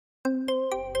Lord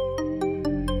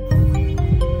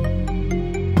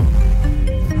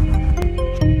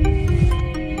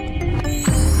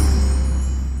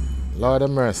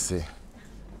of mercy.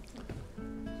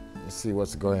 Let's see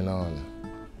what's going on.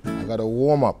 I gotta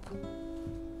warm up.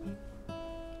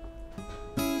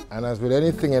 And as with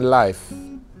anything in life,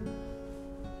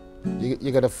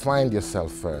 you gotta find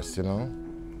yourself first, you know?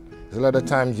 There's a lot of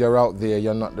times you're out there,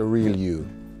 you're not the real you.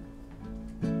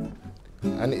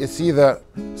 And it's either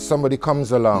somebody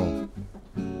comes along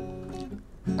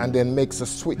and then makes a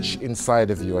switch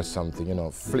inside of you or something, you know,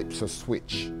 flips a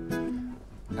switch, and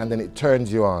then it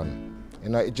turns you on. You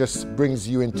know, it just brings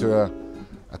you into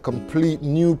a complete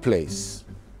new place.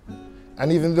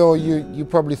 And even though you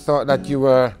probably thought that you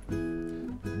were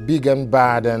big and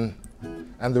bad and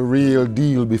the real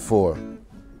deal before,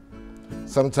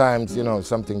 sometimes, you know,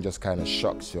 something just kind of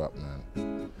shocks you up, man.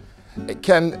 It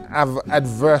can have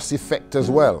adverse effect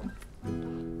as well,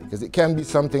 because it can be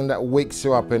something that wakes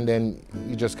you up and then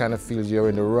you just kind of feel you're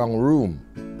in the wrong room.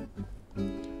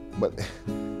 But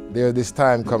this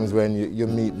time comes when you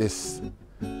meet this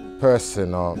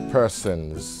person or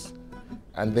persons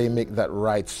and they make that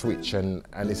right switch and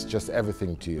it's just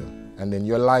everything to you. And then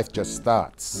your life just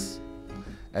starts.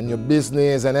 And your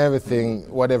business and everything,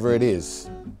 whatever it is,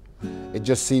 it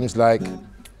just seems like,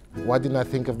 why didn't I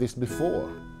think of this before?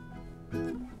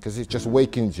 Because it's just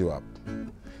waking you up.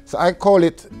 So I call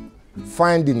it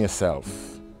finding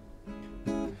yourself.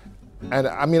 And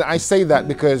I mean, I say that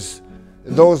because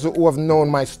those who have known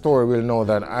my story will know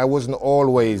that I wasn't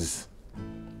always,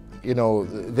 you know,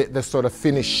 the sort of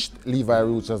finished Levi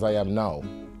Roots as I am now.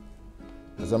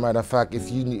 As a matter of fact,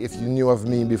 if you knew of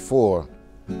me before,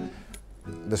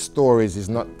 the stories is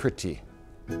not pretty.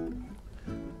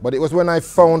 But it was when I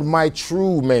found my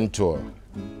true mentor,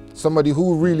 somebody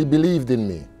who really believed in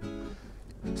me,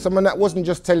 someone that wasn't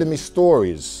just telling me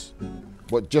stories,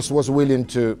 but just was willing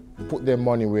to put their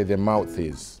money where their mouth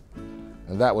is.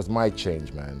 And that was my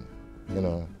change, man, you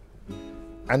know.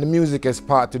 And the music has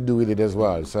part to do with it as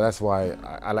well. So that's why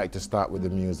I like to start with the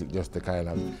music, just to kind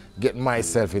of get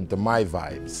myself into my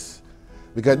vibes.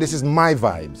 Because this is my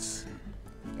vibes.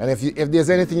 And if there's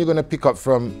anything you're gonna pick up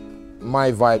from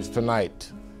my vibes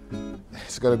tonight,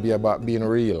 it's gonna be about being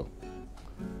real.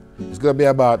 It's gonna be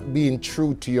about being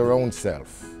true to your own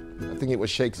self. I think it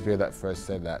was Shakespeare that first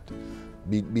said that.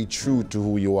 Be true to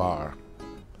who you are.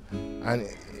 And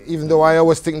even though I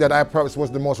always think that I perhaps was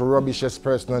the most rubbishest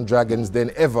person on Dragons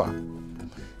Den ever,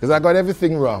 because I got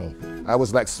everything wrong. I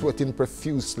was like sweating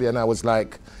profusely and I was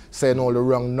like saying all the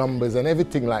wrong numbers and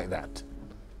everything like that.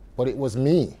 But it was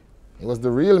me. It was the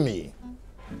real me.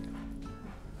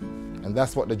 And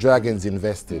that's what the Dragons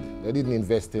invested. They didn't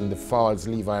invest in the false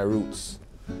Levi Roots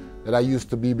that I used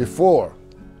to be before.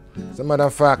 As a matter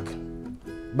of fact,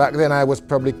 back then I was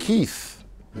probably Keith.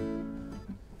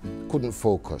 Couldn't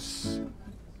focus.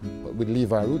 But with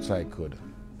Levi Roots I could.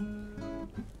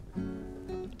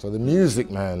 So the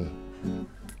music, man.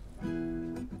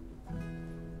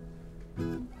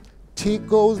 Tick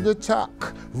goes the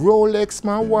talk, Rolex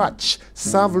my watch,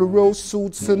 Savile Row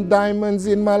suits and diamonds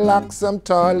in my locks. I'm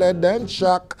taller than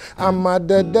Shaq, I'm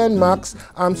madder than Max.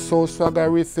 I'm so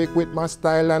swaggerific with my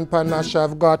style and panache.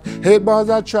 I've got 8 bars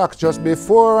of tracks just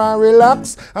before I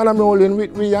relax. And I'm rolling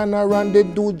with Rihanna and they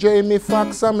do Jamie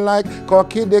Foxx. I'm like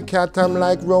Cocky the Cat, I'm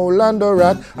like Roland the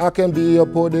Rat. I can be a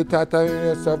poditata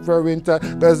in a suffer winter,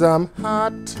 cause I'm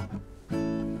hot.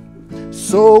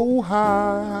 So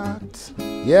hot.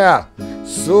 Yeah,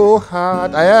 so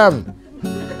hot I am.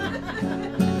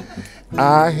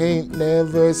 I ain't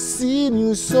never seen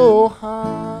you so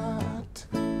hot.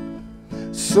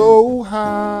 So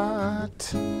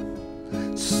hot.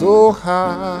 So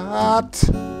hot.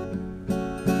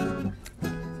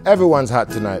 Everyone's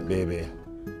hot tonight, baby.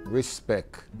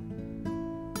 Respect.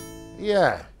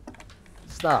 Yeah.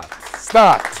 Start.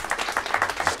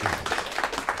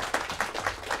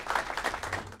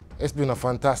 It's been a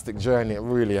fantastic journey, it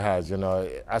really has, you know.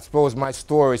 I suppose my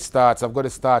story starts, I've got to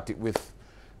start it with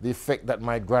the effect that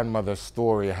my grandmother's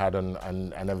story had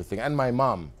on everything, and my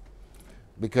mom.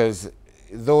 Because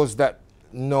those that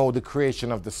know the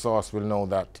creation of the sauce will know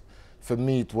that for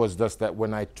me it was just that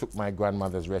when I took my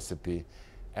grandmother's recipe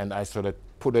and I sort of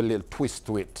put a little twist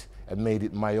to it and made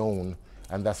it my own,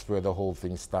 and that's where the whole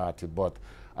thing started. But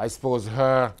I suppose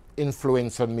her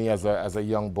influence on me as a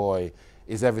young boy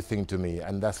is everything to me,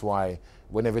 and that's why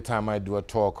whenever time I do a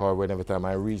talk or whenever time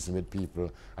I reason with people,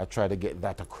 I try to get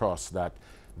that across, that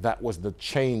was the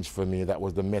change for me, that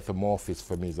was the metamorphosis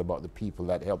for me. It's about the people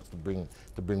that helped to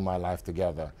bring my life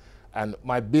together. And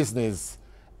my business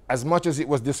as much as it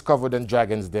was discovered in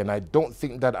Dragon's Den, I don't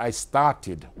think that I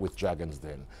started with Dragon's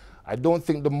Den. I don't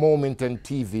think the moment in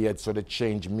TV had sort of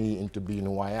changed me into being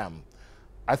who I am.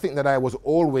 I think that I was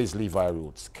always Levi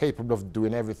Roots, capable of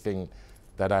doing everything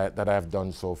that I've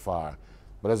done so far.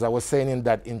 But as I was saying in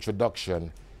that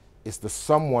introduction, it's the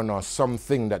someone or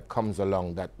something that comes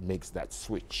along that makes that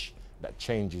switch, that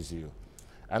changes you.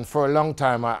 And for a long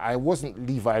time, I wasn't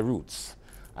Levi Roots.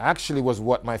 I actually was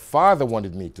what my father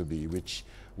wanted me to be, which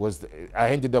was, I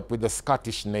ended up with a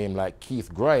Scottish name like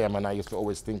Keith Graham, and I used to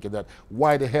always think that,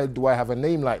 why the hell do I have a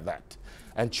name like that?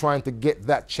 And trying to get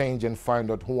that change and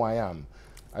find out who I am.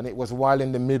 And it was while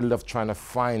in the middle of trying to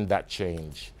find that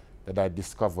change that I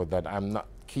discovered that I'm not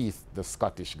Keith, the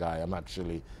Scottish guy. I'm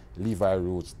actually Levi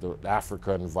Roots, the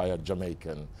African via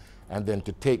Jamaican. And then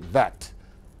to take that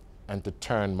and to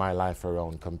turn my life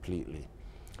around completely.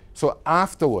 So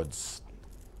afterwards,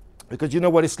 because you know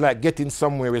what it's like, getting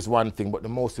somewhere is one thing, but the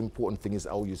most important thing is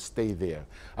how you stay there.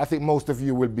 I think most of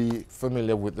you will be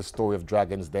familiar with the story of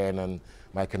Dragon's Den and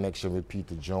my connection with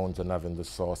Peter Jones and having the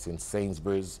sauce in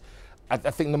Sainsbury's. I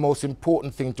think the most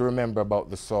important thing to remember about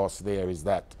the sauce there is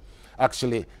that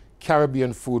actually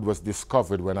Caribbean food was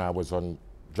discovered when I was on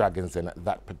Dragon's Den at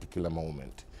that particular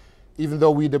moment. Even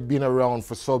though we'd have been around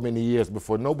for so many years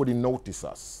before, nobody noticed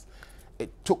us.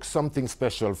 It took something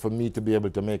special for me to be able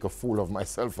to make a fool of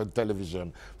myself on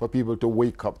television, for people to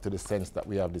wake up to the sense that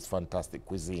we have this fantastic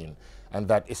cuisine, and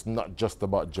that it's not just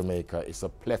about Jamaica, it's a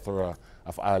plethora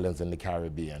of islands in the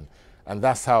Caribbean. And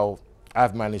that's how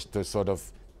I've managed to sort of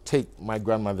take my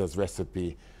grandmother's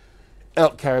recipe,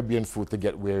 help Caribbean food to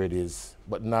get where it is,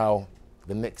 but now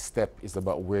the next step is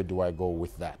about where do I go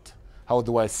with that? How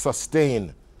do I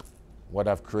sustain what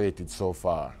I've created so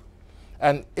far?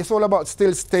 And it's all about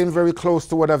still staying very close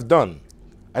to what I've done.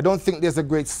 I don't think there's a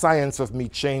great science of me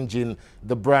changing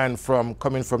the brand from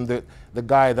coming from the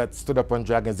guy that stood up on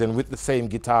Dragon's Den with the same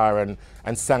guitar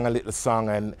and sang a little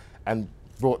song and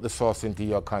brought the sauce into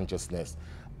your consciousness.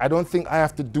 I don't think I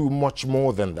have to do much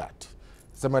more than that.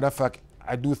 As a matter of fact,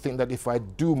 I do think that if I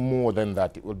do more than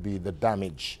that, it will be the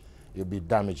damage. It will be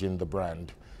damaging the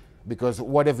brand. Because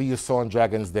whatever you saw on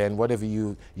Dragon's Den, whatever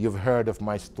you've heard of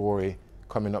my story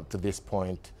coming up to this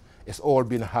point, it's all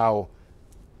been how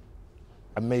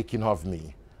a making of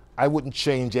me. I wouldn't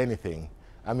change anything.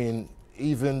 I mean,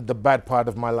 even the bad part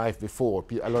of my life before,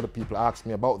 a lot of people ask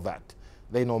me about that.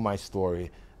 They know my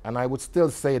story. And I would still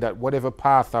say that whatever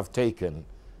path I've taken,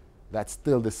 that's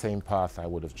still the same path I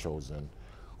would have chosen.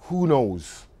 Who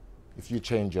knows if you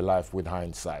change your life with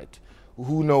hindsight?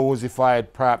 Who knows if I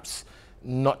had perhaps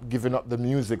not given up the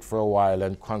music for a while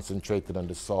and concentrated on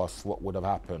the sauce, what would have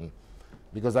happened?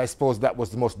 Because I suppose that was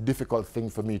the most difficult thing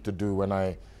for me to do when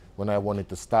I wanted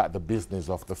to start the business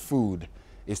of the food,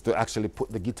 is to actually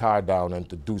put the guitar down and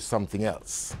to do something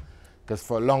else. Because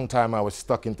for a long time I was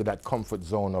stuck into that comfort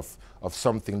zone of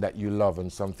something that you love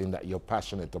and something that you're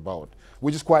passionate about,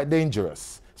 which is quite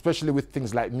dangerous, especially with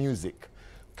things like music.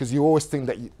 Because you always think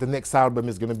that the next album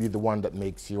is going to be the one that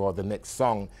makes you, or the next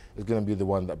song is going to be the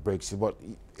one that breaks you, but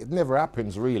it never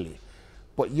happens really.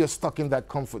 But you're stuck in that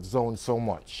comfort zone so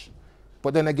much.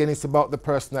 But then again, it's about the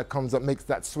person that comes up, makes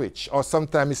that switch, or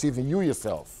sometimes it's even you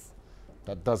yourself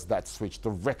that does that switch, to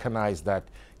recognize that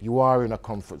you are in a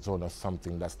comfort zone of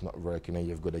something that's not working and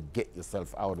you've got to get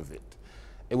yourself out of it.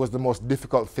 It was the most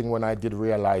difficult thing when I did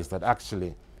realize that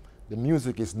actually the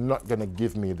music is not going to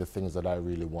give me the things that I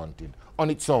really wanted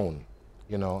on its own,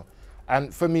 you know.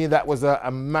 And for me, that was a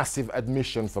massive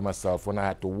admission for myself when I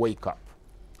had to wake up.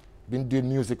 Been doing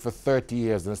music for 30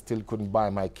 years and still couldn't buy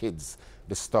my kids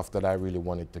the stuff that I really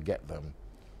wanted to get them.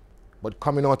 But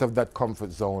coming out of that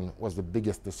comfort zone was the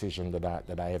biggest decision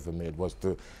that I ever made, was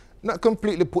to not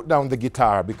completely put down the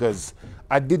guitar, because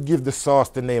I did give the sauce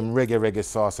the name Reggae Reggae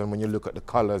Sauce, and when you look at the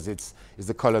colors, it's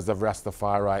the colors of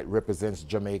Rastafari. It represents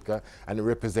Jamaica and it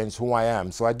represents who I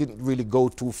am. So I didn't really go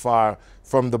too far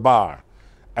from the bar.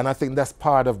 And I think that's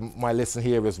part of my lesson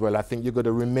here as well. I think you've got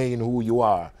to remain who you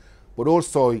are, but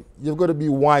also you've got to be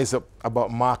wise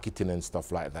about marketing and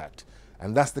stuff like that.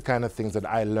 And that's the kind of things that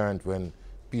I learned when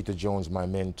Peter Jones, my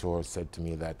mentor, said to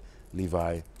me that,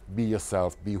 Levi, be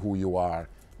yourself, be who you are,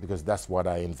 because that's what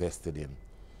I invested in.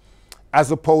 As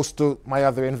opposed to my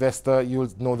other investor, you'll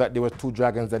know that there were two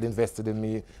dragons that invested in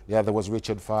me. The other was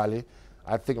Richard Farleigh.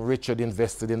 I think Richard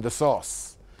invested in the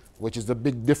sauce, which is a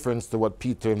big difference to what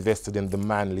Peter invested in the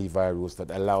man, Levi Roots, that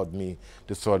allowed me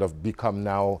to sort of become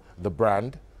now the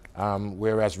brand,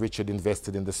 whereas Richard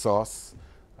invested in the sauce.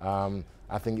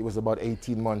 I think it was about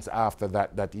 18 months after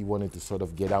that he wanted to sort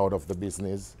of get out of the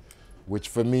business, which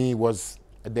for me was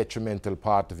a detrimental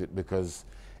part of it, because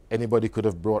Anybody could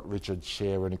have brought Richard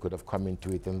Share and he could have come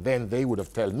into it, and then they would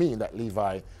have told me that,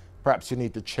 Levi, perhaps you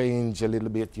need to change a little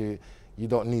bit. You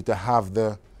don't need to have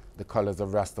the colors of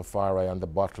Rastafari on the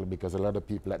bottle, because a lot of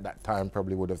people at that time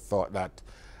probably would have thought that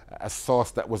a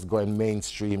sauce that was going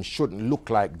mainstream shouldn't look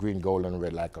like green, gold, and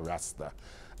red like a Rasta.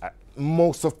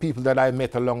 Most of people that I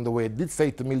met along the way did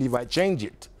say to me, Levi, change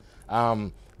it.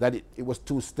 That it was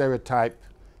too stereotype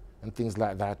and things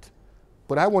like that.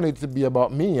 But I wanted it to be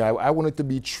about me. I wanted to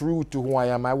be true to who I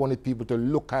am. I wanted people to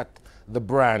look at the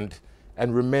brand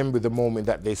and remember the moment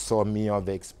that they saw me or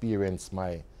they experienced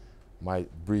my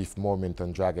brief moment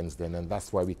on Dragon's Den, and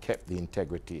that's why we kept the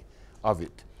integrity of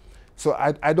it. So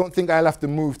I don't think I'll have to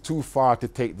move too far to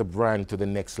take the brand to the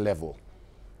next level.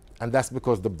 And that's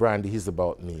because the brand is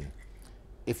about me.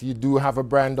 If you do have a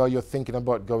brand or you're thinking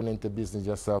about going into business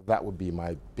yourself, that would be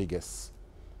my biggest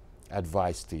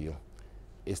advice to you,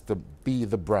 is to be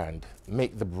the brand.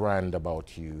 Make the brand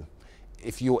about you.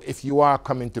 If you are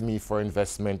coming to me for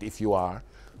investment, if you are,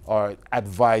 or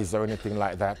advice or anything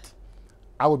like that,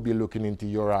 I would be looking into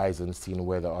your eyes and seeing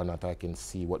whether or not I can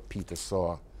see what Peter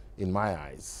saw in my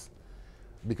eyes.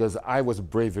 Because I was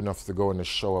brave enough to go on a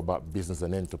show about business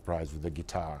and enterprise with a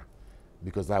guitar,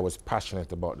 because I was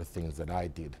passionate about the things that I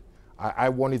did. I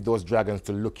wanted those dragons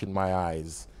to look in my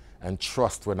eyes and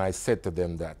trust when I said to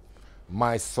them that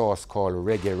my sauce called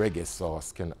Reggae Reggae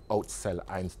Sauce can outsell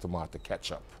Heinz tomato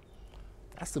ketchup.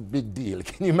 That's a big deal.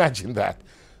 Can you imagine that?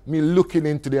 Me looking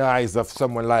into the eyes of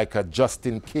someone like a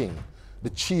Justin King,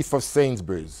 the chief of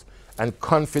Sainsbury's, and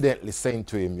confidently saying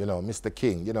to him, you know, Mr.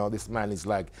 King, you know, this man is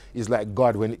like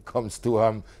God when it comes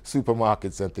to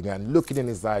supermarkets and things, and looking in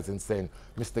his eyes and saying,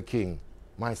 Mr. King,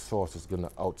 my sauce is going to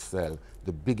outsell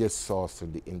the biggest sauce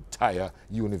in the entire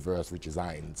universe, which is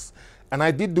Heinz. And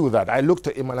I did do that. I looked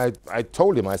at him and I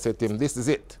told him, I said to him, this is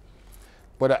it.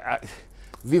 But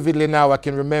vividly now I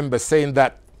can remember saying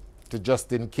that to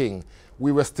Justin King.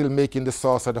 We were still making the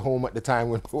sauce at home at the time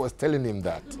when I was telling him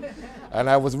that. And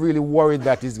I was really worried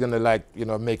that he's going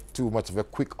to make too much of a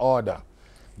quick order.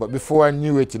 But before I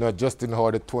knew it, Justin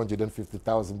ordered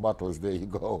 250,000 bottles. There you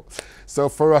go. So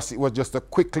for us, it was just a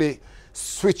quickly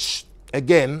switch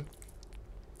again.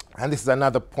 And this is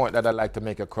another point that I like to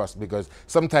make across, because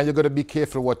sometimes you've got to be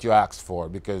careful what you ask for,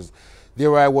 because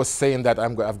there I was saying that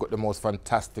I've got the most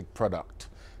fantastic product.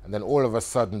 And then all of a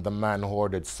sudden, the man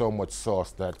ordered so much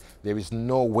sauce that there is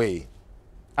no way,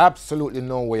 absolutely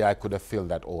no way I could have filled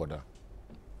that order.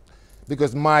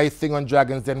 Because my thing on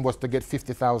Dragon's Den was to get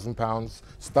 £50,000,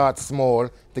 start small,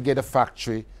 to get a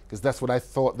factory, because that's what I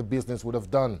thought the business would have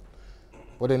done.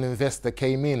 But an investor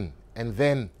came in, and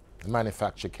then the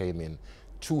manufacturer came in.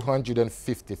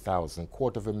 250,000,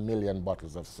 250,000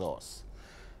 bottles of sauce.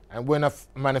 And when a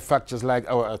manufacturer's like,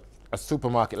 or a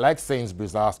supermarket like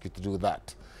Sainsbury's ask you to do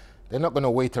that, they're not going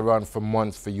to wait around for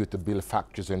months for you to build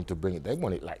factories and to bring it. They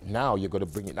want it like now, you're going to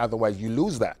bring it, otherwise you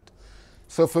lose that.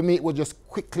 So for me, it was just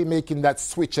quickly making that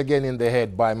switch again in the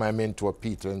head by my mentor,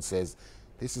 Peter, and says,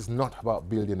 this is not about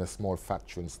building a small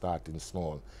factory and starting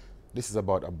small. This is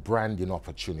about a branding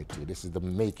opportunity. This is the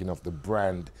making of the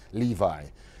brand Levi.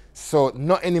 So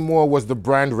not anymore was the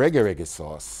brand Reggae Reggae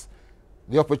Sauce.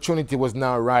 The opportunity was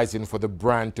now rising for the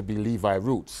brand to be Levi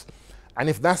Roots. And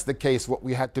if that's the case, what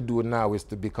we had to do now is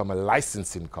to become a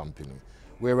licensing company.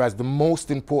 Whereas the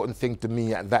most important thing to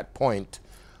me at that point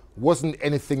wasn't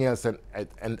anything else and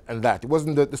that. It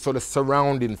wasn't the sort of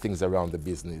surrounding things around the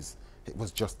business. It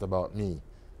was just about me.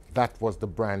 That was the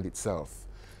brand itself.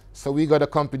 So we got a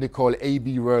company called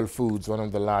AB Royal Foods, one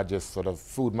of the largest sort of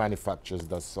food manufacturers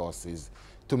does sauces,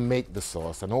 to make the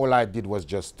sauce. And all I did was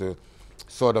just to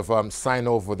sort of sign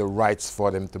over the rights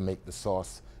for them to make the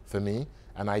sauce for me,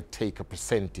 and I take a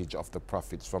percentage of the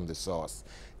profits from the sauce.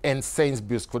 And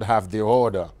Sainsbury's could have their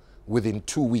order within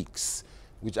 2 weeks,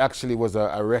 which actually was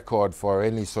a record for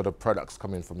any sort of products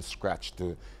coming from scratch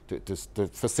to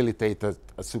facilitate a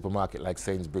supermarket like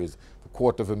Sainsbury's,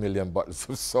 250,000 bottles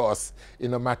of sauce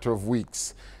in a matter of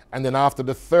weeks. And then after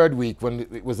the third week, when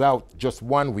it was out just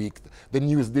 1 week, the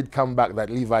news did come back that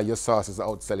Levi, your sauce is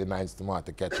outselling Heinz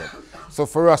tomato ketchup. So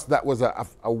for us, that was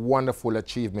a wonderful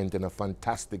achievement and a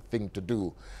fantastic thing to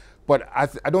do. But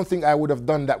I don't think I would have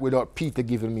done that without Peter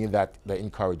giving me the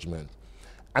encouragement.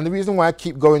 And the reason why I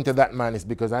keep going to that man is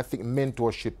because I think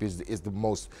mentorship is the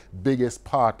most biggest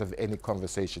part of any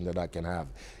conversation that I can have.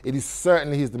 It is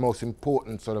certainly the most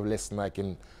important sort of lesson I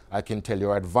can tell you,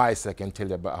 or advice I can tell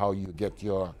you about how you get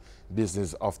your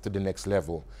business off to the next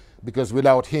level. Because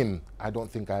without him, I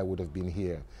don't think I would have been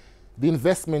here. The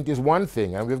investment is one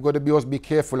thing, and we've got to always be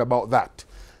careful about that.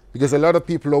 Because a lot of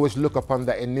people always look upon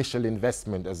the initial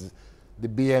investment as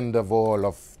the end of all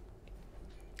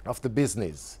of the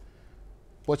business.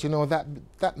 But you know,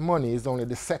 that money is only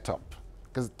the setup.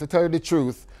 Because to tell you the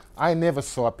truth, I never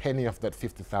saw a penny of that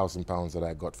 £50,000 that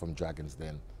I got from Dragons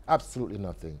then. Absolutely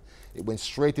nothing. It went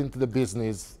straight into the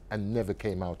business and never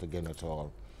came out again at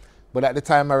all. But at the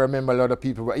time, I remember a lot of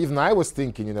people, even I was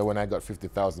thinking, you know, when I got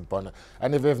 £50,000, I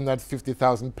never even had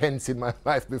 50,000 pence in my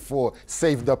life before,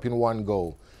 saved up in one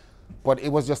go. But it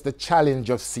was just the challenge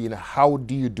of seeing how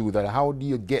do you do that? How do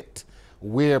you get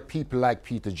where people like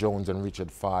Peter Jones and Richard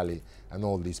Farleigh and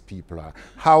all these people are?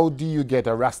 How do you get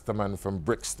a Rastaman from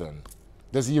Brixton?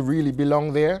 Does he really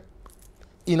belong there?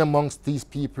 In amongst these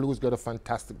people who's got a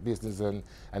fantastic business and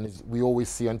we always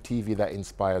see on TV that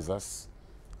inspires us?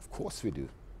 Of course we do.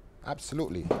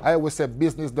 Absolutely. I always say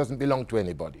business doesn't belong to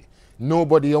anybody.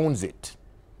 Nobody owns it.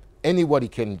 Anybody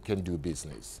can do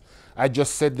business. I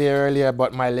just said there earlier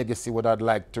about my legacy, what I'd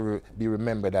like to be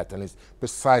remembered at, and it's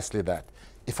precisely that.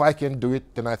 If I can do it,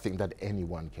 then I think that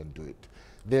anyone can do it.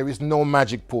 There is no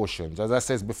magic potions. As I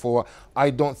said before, I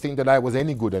don't think that I was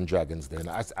any good on Dragons then.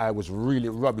 I was really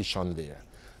rubbish on there.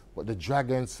 But the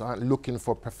Dragons aren't looking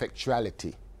for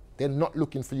perfectuality. They're not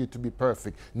looking for you to be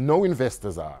perfect. No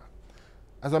investors are.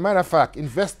 As a matter of fact,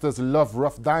 investors love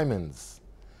rough diamonds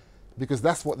because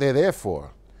that's what they're there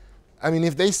for. I mean,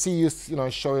 if they see you, you know,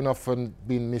 showing off and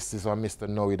being Mrs. or Mr.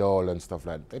 Know-it-all and stuff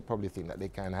like that, they probably think that they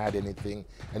can't hide anything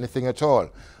at all.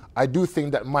 I do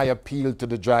think that my appeal to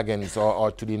the Dragons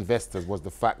or to the investors was the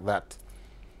fact that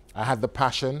I had the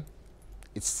passion.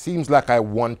 It seems like I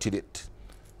wanted it.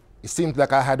 It seems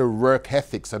like I had a work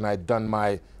ethics and I'd done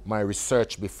my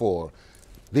research before.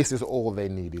 This is all they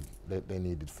needed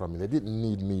from me. They didn't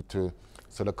need me to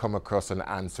sort of come across and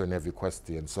answer in every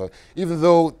question. So even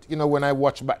though, you know, when I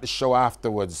watched back the show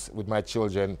afterwards with my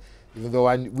children, even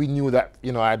though we knew that,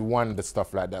 you know, I'd won the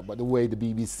stuff like that, but the way the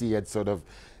BBC had sort of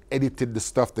edited the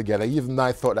stuff together, even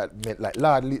I thought that meant like,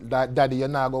 Lord, Daddy, you're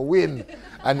not going to win.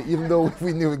 And even though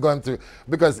we knew we were going to,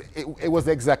 because it was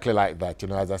exactly like that, you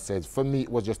know, as I said, for me, it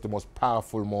was just the most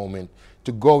powerful moment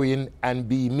to go in and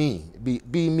be me,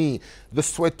 be me. The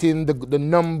sweating, the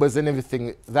numbers and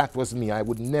everything, that was me. I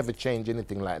would never change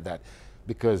anything like that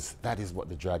because that is what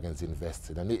the Dragons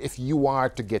invested. And if you are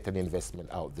to get an investment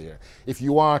out there, if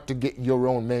you are to get your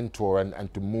own mentor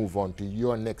and to move on to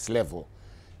your next level,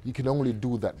 you can only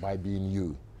do that by being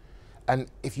you. And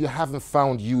if you haven't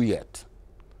found you yet,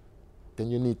 then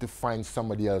you need to find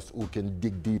somebody else who can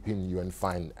dig deep in you and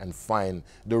find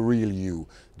the real you,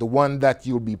 the one that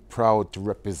you'll be proud to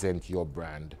represent your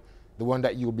brand, the one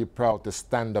that you'll be proud to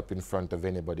stand up in front of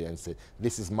anybody and say,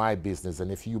 this is my business,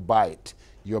 and if you buy it,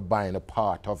 you're buying a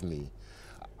part of me.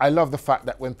 I love the fact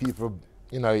that when people,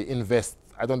 you know, invest,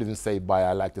 I don't even say buy,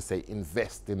 I like to say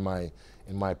invest in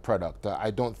my product.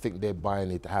 I don't think they're buying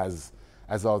it as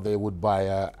how they would buy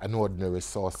an ordinary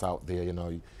sauce out there. You know,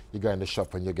 you go in the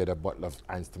shop and you get a bottle of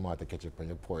Heinz tomato ketchup and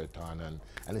you pour it on, and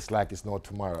it's like it's no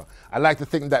tomorrow. I like to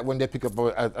think that when they pick up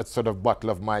a sort of bottle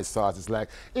of my sauce, it's like,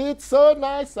 it's so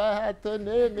nice I had to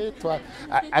name it twice,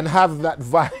 and have that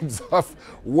vibes of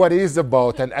what it is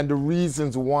about and the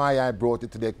reasons why I brought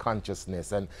it to their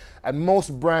consciousness. And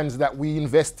most brands that we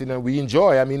invest in and we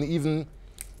enjoy, I mean, even,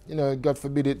 you know, God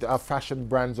forbid it, our fashion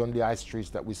brands on the high streets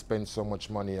that we spend so much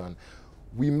money on,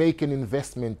 we make an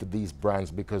investment to these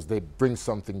brands because they bring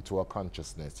something to our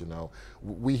consciousness, you know.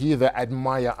 We either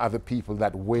admire other people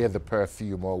that wear the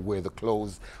perfume or wear the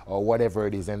clothes or whatever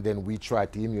it is, and then we try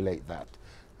to emulate that.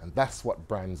 And that's what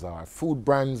brands are. Food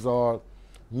brands or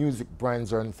music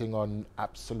brands or anything are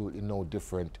absolutely no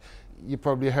different. You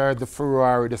probably heard the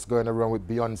furore that's going around with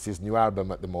Beyonce's new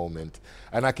album at the moment.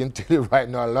 And I can tell you right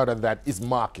now, a lot of that is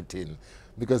marketing,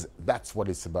 because that's what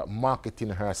it's about, marketing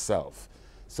herself.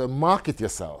 So market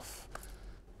yourself.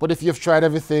 But if you've tried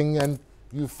everything and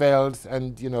you failed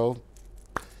and, you know,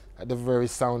 at the very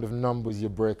sound of numbers you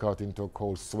break out into a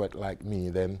cold sweat like me,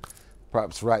 then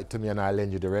perhaps write to me and I'll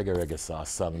lend you the Reggae Reggae Sauce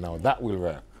song. Now that will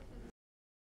work.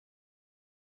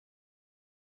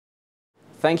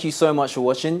 Thank you so much for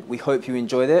watching. We hope you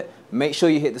enjoyed it. Make sure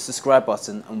you hit the subscribe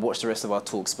button and watch the rest of our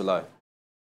talks below.